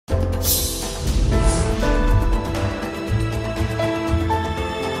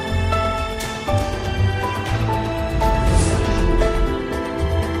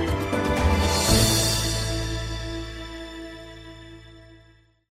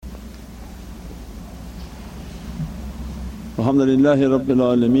Alhamdulillahi Rabbil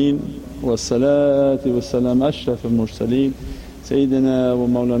Alameen wa salatu wa salam ashrafil mursaleen Sayyidina wa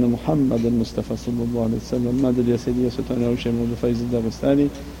Mawlana Muhammad al-Mustafa sallallahu alayhi wa sallam Madad ya Sayyidi ya Sultan ya Shaykh Mawlana Faiz al-Dagestani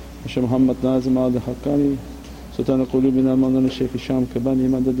wa Shaykh Muhammad Nazim al-Haqqani Sultan qulubina Mawlana Shaykh Sham Kabani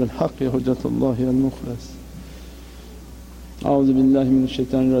Madad al-Haqq ya Hujjatullahi al-Mukhlas. A'udhu billahi minash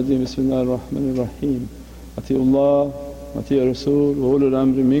shaitanir rajeem. Bismillahir Rahmanir Rahim. Ati'ullah wa ati'ur Rasul wa ulul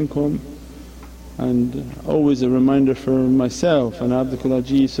amri minkum. And always a reminder for myself and Abdul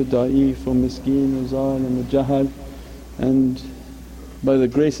Ajiz, Da'if, wa Miskeen, wa Zalim, wa Jahal, and by the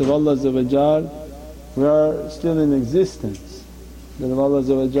grace of Allah we are still in existence. That if Allah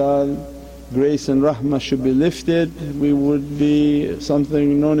grace and rahmah should be lifted, we would be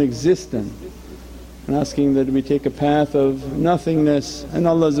something non-existent, and asking that we take a path of nothingness. And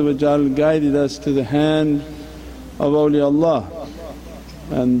Allah guided us to the hand of awliyaullah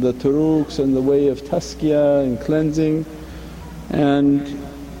and the turuqs and the way of tazkiyah and cleansing. And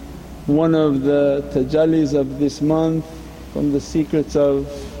one of the tajallis of this month from the secrets of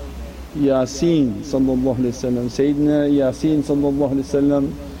YaYaqeen Sayyidina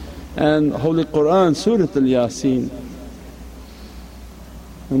YaYaqeen and Holy Qur'an, Surat al-Yasin.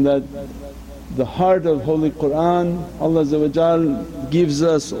 And that the heart of Holy Qur'an, Allah gives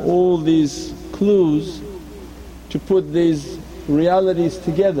us all these clues to put these realities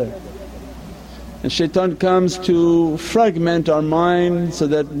together. And shaitan comes to fragment our mind so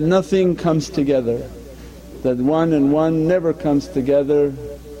that nothing comes together, that one and one never comes together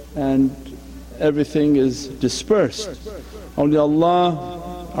and everything is dispersed.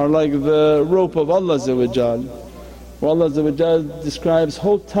 Awliyaullah are like the rope of Allah, where Allah describes,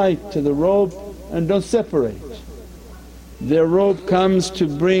 hold tight to the rope and don't separate. Their rope comes to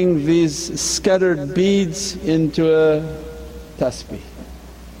bring these scattered beads into a tasbih.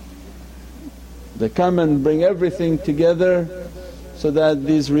 They come and bring everything together so that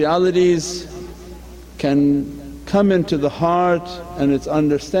these realities can come into the heart and its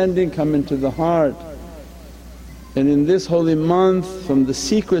understanding come into the heart. And in this holy month, from the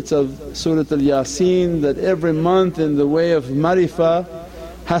secrets of Surat al-Yasin, that every month in the way of marifah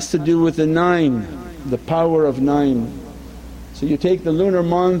has to do with the 9, the power of 9. So you take the lunar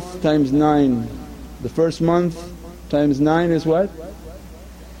month times 9, the first month times 9 is what?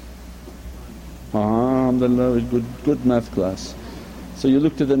 Alhamdulillah, good math class. So you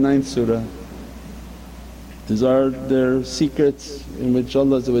look to the 9th surah. These are their secrets in which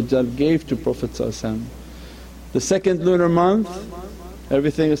Allah gave to Prophet. The second lunar month,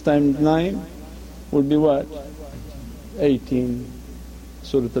 everything is times 9, would be what? 18,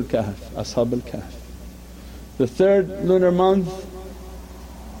 Surat al-Kahf, Ashab al-Kahf. The third lunar month,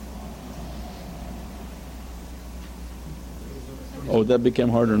 oh that became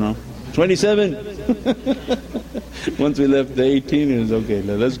harder now, 27. Once we left the 18 it was okay,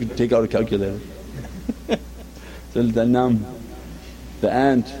 let's take out a calculator. So the Nam, the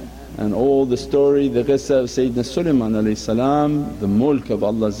ant, and all the story, the qissa of Sayyidina Sulaiman the mulk of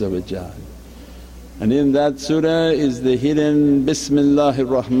Allah. And in that surah is the hidden Bismillahir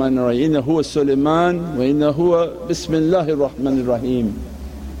Rahmanir Rahim, inna huwa Sulaiman wa inna huwa Bismillahir Rahmanir Rahim.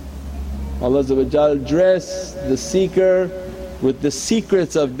 Allah dressed the seeker with the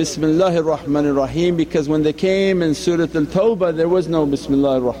secrets of Bismillahir Rahmanir Rahim, because when they came in Surat al-Tawbah there was no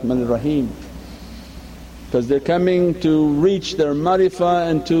Bismillahir Rahmanir Rahim, because they're coming to reach their marifah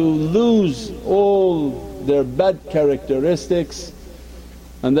and to lose all their bad characteristics.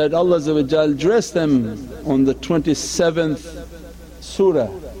 And that Allah dressed them on the 27th surah,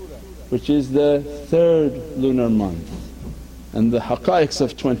 which is the 3rd lunar month, and the haqqaiqs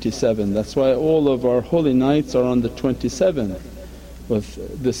of 27. That's why all of our holy nights are on the 27th,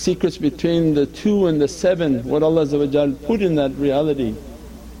 with the secrets between the 2 and the 7, what Allah put in that reality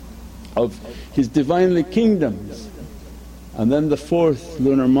of His Divinely kingdoms. And then the 4th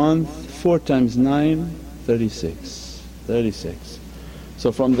lunar month, 4 times 9, 36.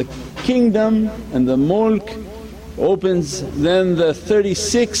 So from the kingdom and the mulk opens then the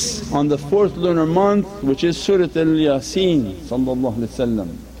 36 on the 4th lunar month, which is Surat al-Yasin.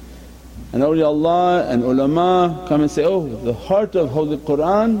 And awliyaullah and ulama come and say, oh, the heart of Holy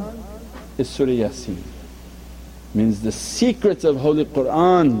Qur'an is Surah Yasin. Means the secrets of Holy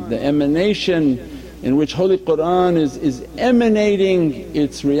Qur'an, the emanation in which Holy Qur'an is emanating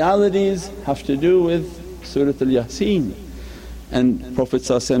its realities have to do with Surat al-Yasin. And Prophet's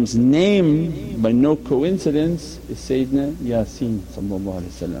name by no coincidence is Sayyidina Yasin.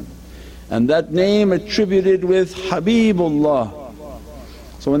 And that name attributed with Habibullah.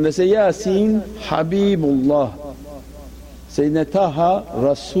 So when they say Yasin, Habibullah, Sayyidina Taha,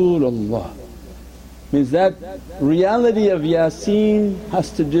 Rasulullah. Means that reality of Yasin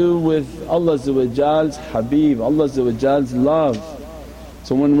has to do with Allah's Habib, Allah's love.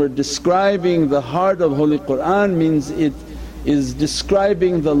 So when we're describing the heart of Holy Qur'an, means it is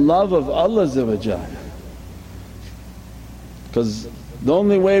describing the love of Allah, because the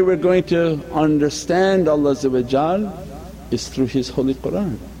only way we're going to understand Allah is through His Holy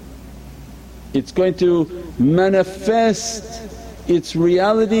Qur'an. It's going to manifest its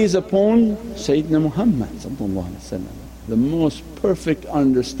realities upon Sayyidina Muhammad, the most perfect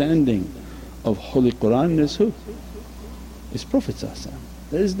understanding of Holy Qur'an is who? Is Prophet.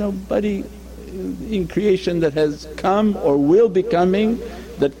 There is nobody in creation that has come or will be coming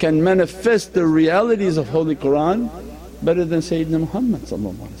that can manifest the realities of Holy Qur'an better than Sayyidina Muhammad. So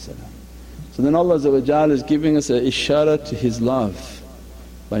then Allah is giving us an ishara to His love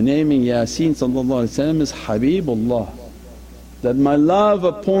by naming Yasin as Habibullah, that my love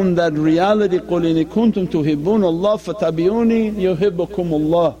upon that reality, قُلْ إِن كُنْتُمْ تُحِبُّونَ اللَّهَ فَاتَّبِعُونِي يُحِبُّكُمُ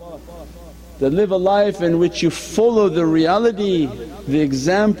اللَّهُ. That live a life in which you follow the reality, the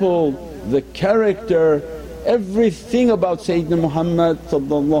example, the character, everything about Sayyidina Muhammad,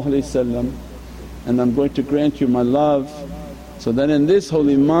 and I'm going to grant you my love. So then in this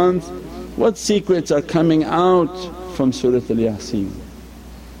holy month, what secrets are coming out from Surat al-Yasin?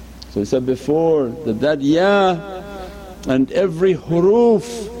 So we said before that Ya and every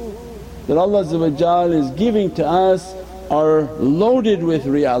huruf that Allah is giving to us are loaded with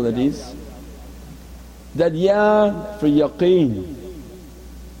realities. That Ya for yaqeen,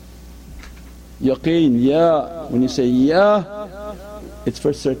 yaqeen, Ya, when you say Ya it's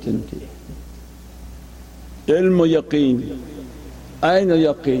for certainty. Ilmu yaqeen, ayna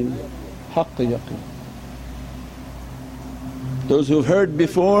yaqeen, haqq yaqeen. Those who've heard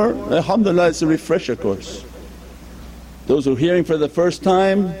before, alhamdulillah, it's a refresher course. Those who are hearing for the first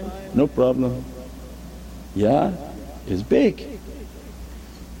time, no problem. Ya is big.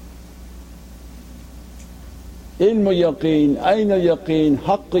 Ilmu yaqeen, ayna yaqeen,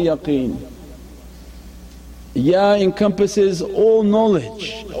 haqq yaqeen. Ya encompasses all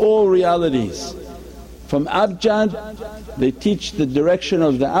knowledge, all realities. From abjad they teach the direction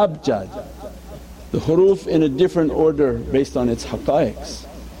of the abjad, the huruf in a different order based on its haqqaiqs.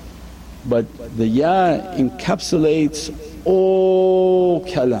 But the Ya encapsulates all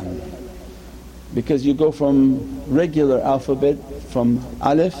kalam, because you go from regular alphabet from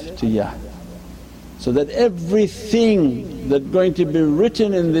alif to Ya. So that everything that's going to be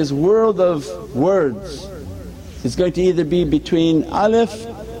written in this world of words is going to either be between alif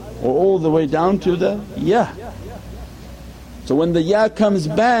or all the way down to the Ya. So when the Ya comes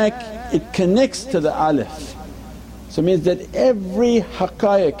back it connects to the alif. So it means that every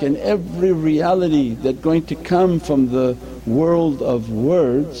haqqaiq and every reality that's going to come from the world of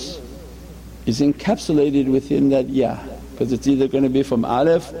words is encapsulated within that Ya, because it's either going to be from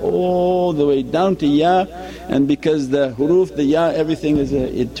alif all the way down to Ya, and because the huruf, the Ya, everything is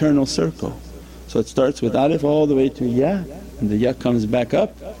an eternal circle. So it starts with alif all the way to Ya, and the Ya comes back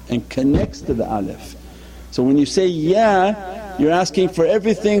up and connects to the alif. So when you say Ya, you're asking for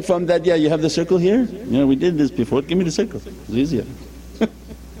everything from that Ya. You have the circle here? Yeah, we did this before, give me the circle, it's easier.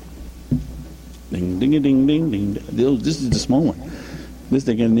 Ding ding ding ding ding. This is the small one. This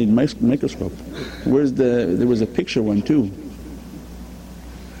they're going to need microscope. There was a picture one too,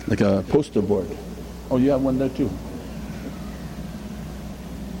 like a poster board. Oh, you have one there too.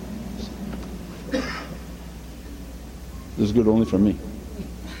 This is good only for me.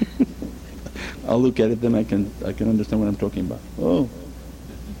 I'll look at it, then I can understand what I'm talking about. Oh,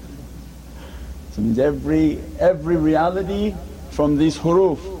 so it means every reality from these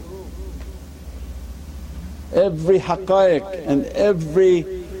huruf, every haqqaiq, and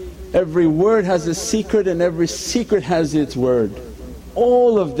every word has a secret, and every secret has its word.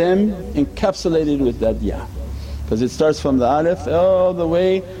 All of them encapsulated with that Ya, because it starts from the alif all the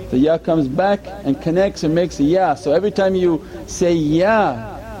way, the Ya comes back and connects and makes a Ya. So every time you say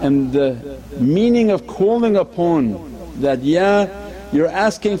Ya and the meaning of calling upon that Ya, you're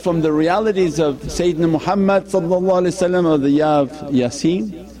asking from the realities of Sayyidina Muhammad or the Ya of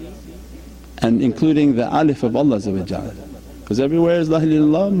Yasin, and including the alif of Allah, because everywhere is La ilaha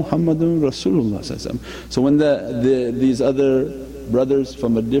illallah Muhammadun Rasulullah. So when these other brothers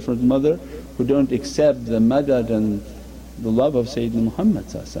from a different mother who don't accept the madad and the love of Sayyidina Muhammad,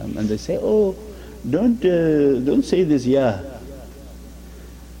 and they say, oh don't say this Ya.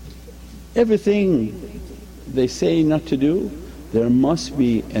 Everything they say not to do, there must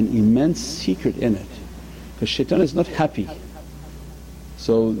be an immense secret in it, because shaitan is not happy.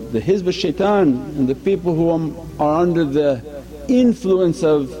 So the hizb al-shaitan and the people who are under the influence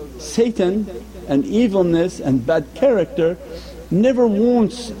of Satan and evilness and bad character never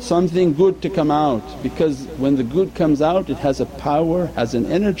wants something good to come out, because when the good comes out it has a power, has an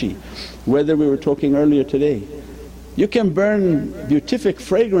energy. Whether we were talking earlier today, you can burn beatific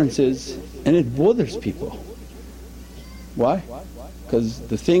fragrances and it bothers people. Why? Because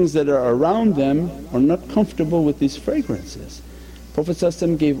the things that are around them are not comfortable with these fragrances.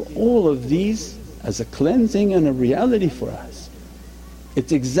 Prophet gave all of these as a cleansing and a reality for us.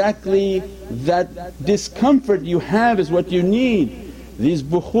 It's exactly that discomfort you have is what you need. These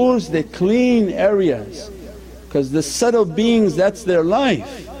bukhurs, they clean areas, because the subtle beings, that's their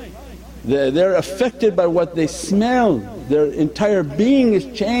life. They're affected by what they smell, their entire being is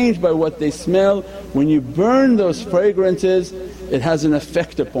changed by what they smell. When you burn those fragrances it has an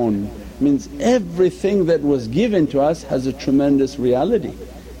effect upon. Means everything that was given to us has a tremendous reality,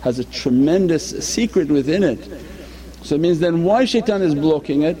 has a tremendous secret within it. So it means then why shaitan is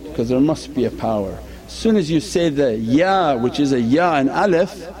blocking it? Because there must be a power. As soon as you say the Ya, which is a Ya and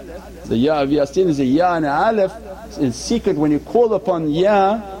Aleph, the Ya of Yasin is a Ya and a Aleph. In secret when you call upon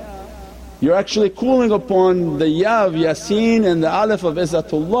Ya, you're actually calling upon the Ya of Yasin and the Aleph of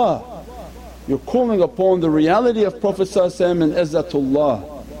Izzatullah. You're calling upon the reality of Prophet and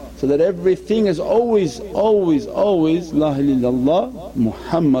Izzatullah, so that everything is always, always, always La ilaha illallah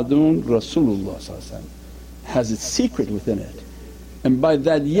Muhammadun Rasulullah, has its secret within it. And by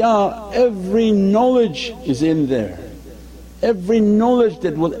that Ya every knowledge is in there. Every knowledge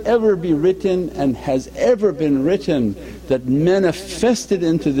that will ever be written and has ever been written that manifested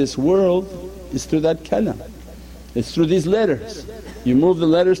into this world is through that kalam. It's through these letters. You move the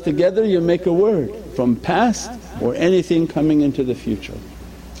letters together, you make a word from past or anything coming into the future.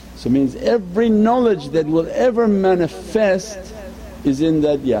 So it means every knowledge that will ever manifest is in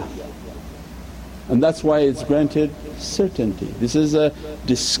that Ya, and that's why it's granted certainty. This is a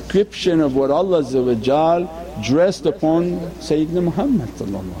description of what Allah dressed upon Sayyidina Muhammad.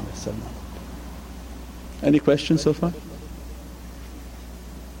 Any questions so far?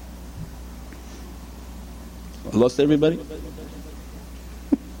 I lost everybody?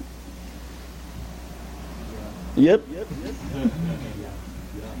 Yep.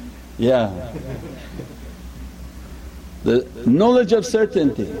 Yeah. The knowledge of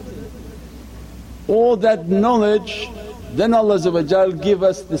certainty, all that knowledge, then Allah give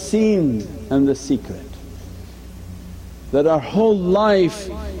us the seen and the secret. That our whole life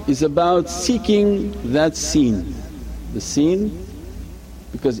is about seeking that seen. The seen,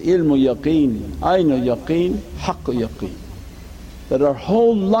 because ilmu yaqeen, aynu yaqeen, haqqu yaqeen. That our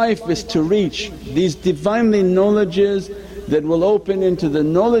whole life is to reach these Divinely knowledges that will open into the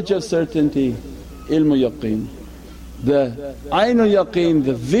knowledge of certainty, ilmu yaqeen. The aynu yaqeen,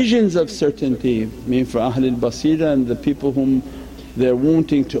 the visions of certainty, mean for Ahlul Basira and the people whom they're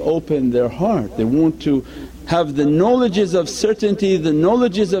wanting to open their heart. They want to have the knowledges of certainty, the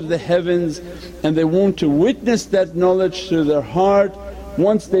knowledges of the heavens, and they want to witness that knowledge through their heart.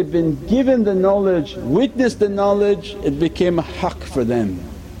 Once they've been given the knowledge, witnessed the knowledge, it became a haqq for them.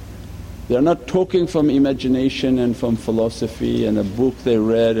 They're not talking from imagination and from philosophy and a book they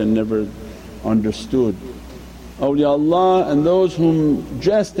read and never understood. Awliyaullah and those whom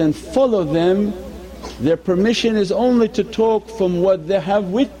dressed and follow them, their permission is only to talk from what they have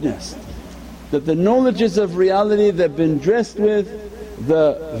witnessed. That the knowledges of reality they've been dressed with,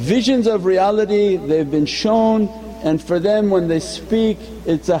 the visions of reality they've been shown, and for them when they speak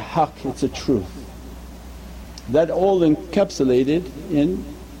it's a haqq, it's a truth. That all encapsulated in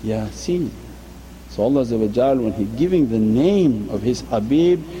Yasin. So Allah when He giving the name of His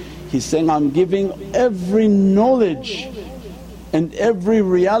Habib, He's saying, I'm giving every knowledge and every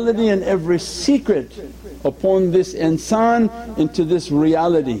reality and every secret upon this insan into this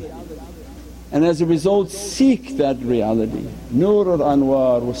reality. And as a result seek that reality. Nur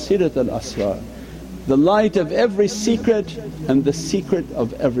al-Anwar wa Sirat al-Asrar, the light of every secret and the secret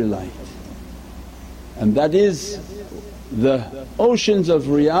of every light. And that is the oceans of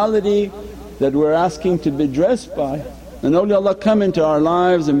reality that we're asking to be dressed by. And awliyaullah come into our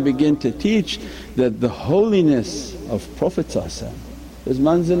lives and begin to teach that the holiness of Prophet is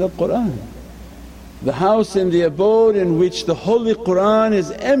manzil of Qur'an, the house and the abode in which the holy Qur'an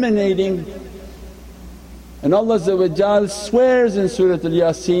is emanating. And Allah swears in Surah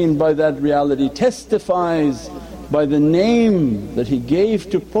Al-Yasin by that reality, testifies by the name that He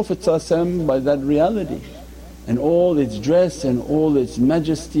gave to Prophet by that reality, and all its dress and all its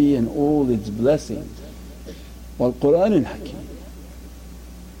majesty and all its blessings. Wal Qur'anil Hakim,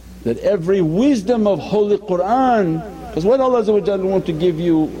 that every wisdom of Holy Qur'an, because what Allah want to give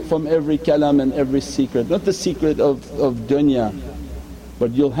you from every kalam and every secret, not the secret of dunya,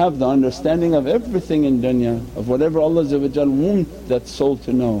 but you'll have the understanding of everything in dunya, of whatever Allah want that soul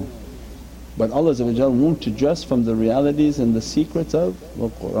to know. But Allah want to just from the realities and the secrets of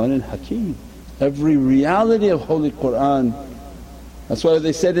Qur'an and Hakeem. Every reality of Holy Qur'an. That's why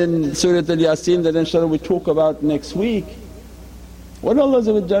they said in Surah Al-Yasin that inshaAllah we talk about next week, what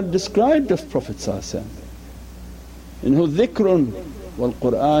Allah described of Prophet إنه ذكر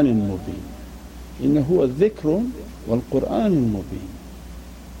والقرآن المبين، إنه ذكر والقرآن المبين.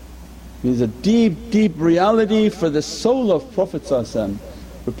 Means a deep reality for the soul of Prophet.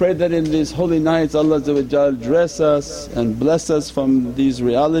 We pray that in these holy nights Allah dress us and bless us from these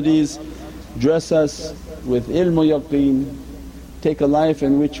realities, dress us with ilmu yaqeen, take a life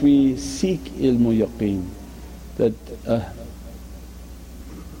in which we seek ilmu yaqeen, that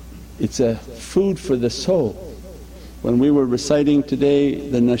it's a food for the soul. When we were reciting today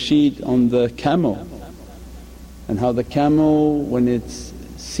the nasheed on the camel, and how the camel when it's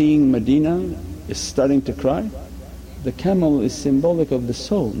seeing Medina is starting to cry, the camel is symbolic of the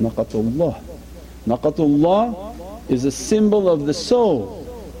soul, naqatullah. Naqatullah is a symbol of the soul.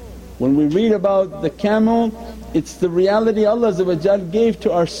 When we read about the camel, it's the reality Allah gave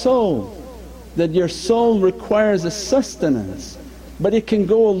to our soul, that your soul requires a sustenance, but it can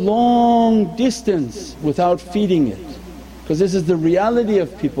go a long distance without feeding it. Because this is the reality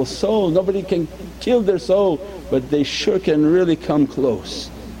of people's soul. Nobody can kill their soul, but they sure can really come close.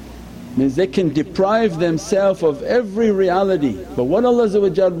 Means they can deprive themselves of every reality. But what Allah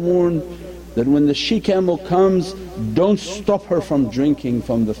warned, that when the she-camel comes, don't stop her from drinking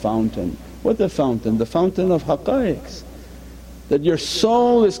from the fountain. What the fountain? The fountain of haqqaiqs. That your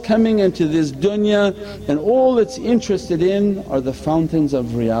soul is coming into this dunya and all it's interested in are the fountains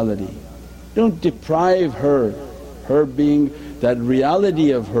of reality. Don't deprive her being that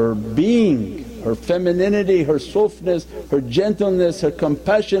reality of her being, her femininity, her softness, her gentleness, her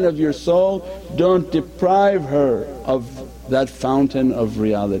compassion of your soul. Don't deprive her of that fountain of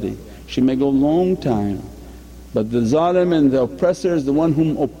reality. She may go long time, but the zalim and the oppressor is the one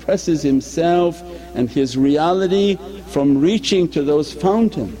whom oppresses himself and his reality from reaching to those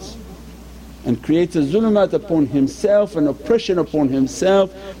fountains, and creates a zulumat upon himself and oppression upon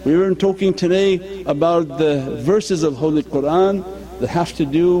himself. We were talking today about the verses of Holy Qur'an that have to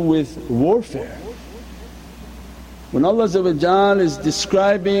do with warfare. When Allah is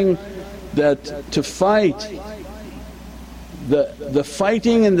describing that to fight, the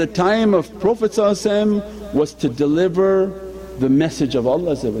fighting in the time of Prophet was to deliver the message of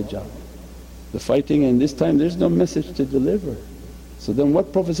Allah. The fighting in this time there's no message to deliver. So then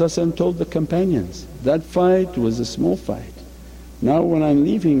what Prophet told the companions, that fight was a small fight. Now when I'm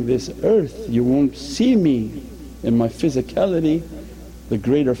leaving this earth you won't see me in my physicality, the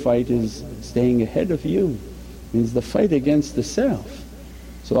greater fight is staying ahead of you, means the fight against the self.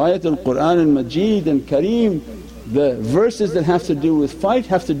 So Ayatul Qur'an and Majid and Kareem, the verses that have to do with fight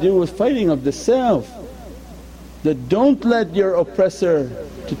have to do with fighting of the self. That don't let your oppressor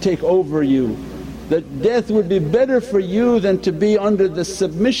to take over you, that death would be better for you than to be under the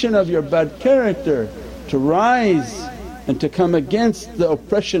submission of your bad character, to rise and to come against the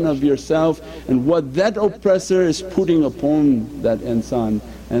oppression of yourself and what that oppressor is putting upon that insan.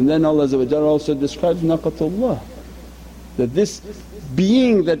 And then Allah also describes naqatullah, that this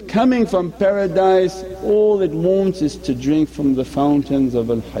being that coming from paradise all it wants is to drink from the fountains of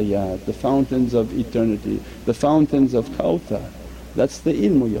al-hayat, the fountains of eternity, the fountains of Kawthar. That's the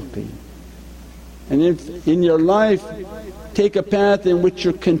ilmu yaqeen. And if in your life take a path in which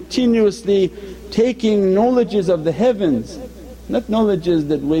you're continuously taking knowledges of the heavens, not knowledges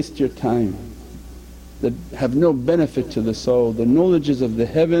that waste your time, that have no benefit to the soul, the knowledges of the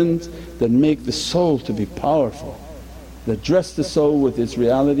heavens that make the soul to be powerful, that dress the soul with its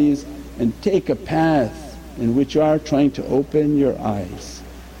realities, and take a path in which you are trying to open your eyes.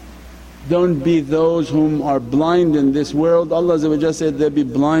 Don't be those whom are blind in this world. Allah said they'll be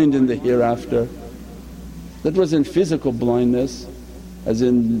blind in the hereafter. That wasn't physical blindness as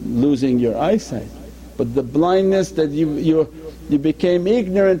in losing your eyesight, but the blindness that you became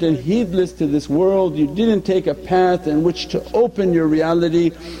ignorant and heedless to this world. You didn't take a path in which to open your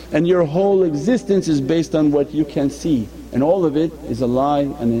reality, and your whole existence is based on what you can see, and all of it is a lie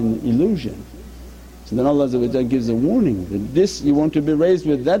and an illusion. So then Allah gives a warning that this you want to be raised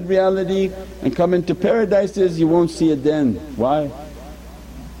with that reality and come into paradises, you won't see it then. Why?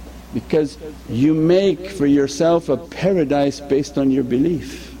 Because you make for yourself a paradise based on your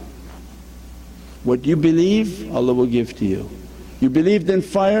belief. What you believe Allah will give to you. You believed in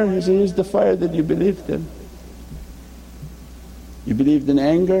fire, here's the fire that you believed in. You believed in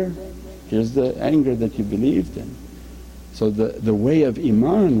anger, here's the anger that you believed in. So the way of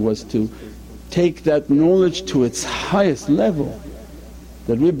Iman was to take that knowledge to its highest level,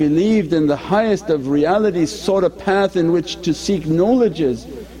 that we believed in the highest of realities, sought a path in which to seek knowledges.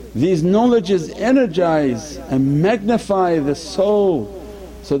 These knowledges energize and magnify the soul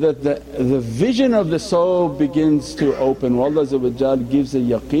so that the vision of the soul begins to open. Allah gives a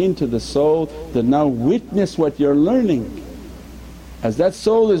yaqeen to the soul that now witness what you're learning. As that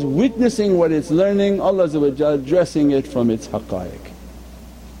soul is witnessing what it's learning, Allah dressing it from its haqqaiq,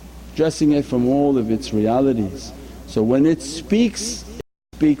 dressing it from all of its realities. So when it speaks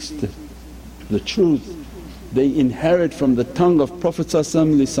the truth. They inherit from the tongue of Prophet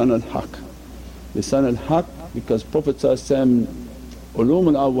lisan al-haq. Lisan al-haq because Prophet ulum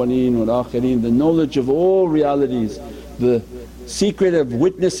al-awwaleen wal-akhirin, the knowledge of all realities, the secret of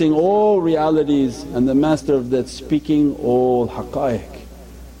witnessing all realities and the master of that speaking all haqqaiq.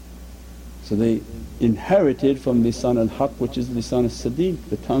 So they inherited from lisan al-haq which is lisan al-Siddiq,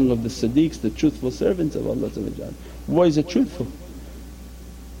 the tongue of the Siddiqs, the truthful servants of Allah. Why is it truthful?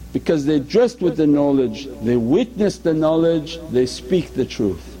 Because they dressed with the knowledge, they witnessed the knowledge, they speak the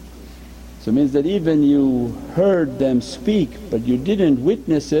truth. So it means that even you heard them speak but you didn't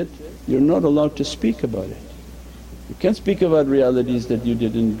witness it, you're not allowed to speak about it. You can't speak about realities that you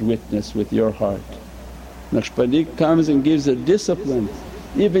didn't witness with your heart. Naqshbandi comes and gives a discipline.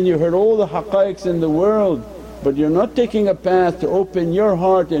 Even you heard all the haqqaiqs in the world but you're not taking a path to open your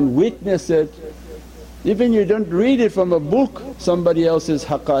heart and witness it. Even you don't read it from a book, somebody else's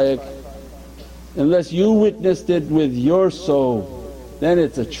haqqaiq, unless you witnessed it with your soul, then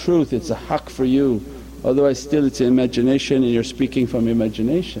it's a truth, it's a haqq for you. Otherwise still it's imagination and you're speaking from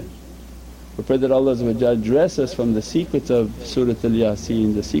imagination. We pray that Allah dress us from the secrets of Surat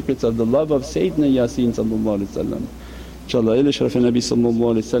al-Yasin, the secrets of the love of Sayyidina Yasin. InshaAllah ila sharaf al-Nabi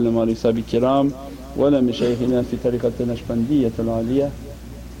sallallahu alayhi wa sallam wa alayhi sahbihi kiram wa ala mashaykhina fi tariqat al-Naqshbandiyyah al-'aliyah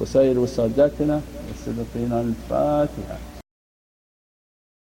wa sayr wa sadatina والصديقين. الفاتحة.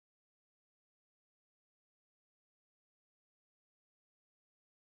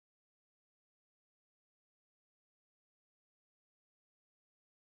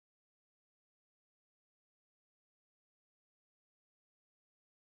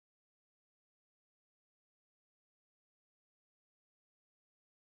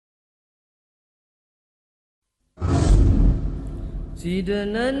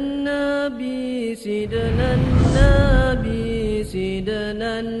 سيدنا النبي سيدنا النبي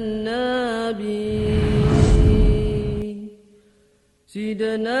سيدنا النبي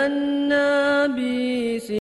سيدنا النبي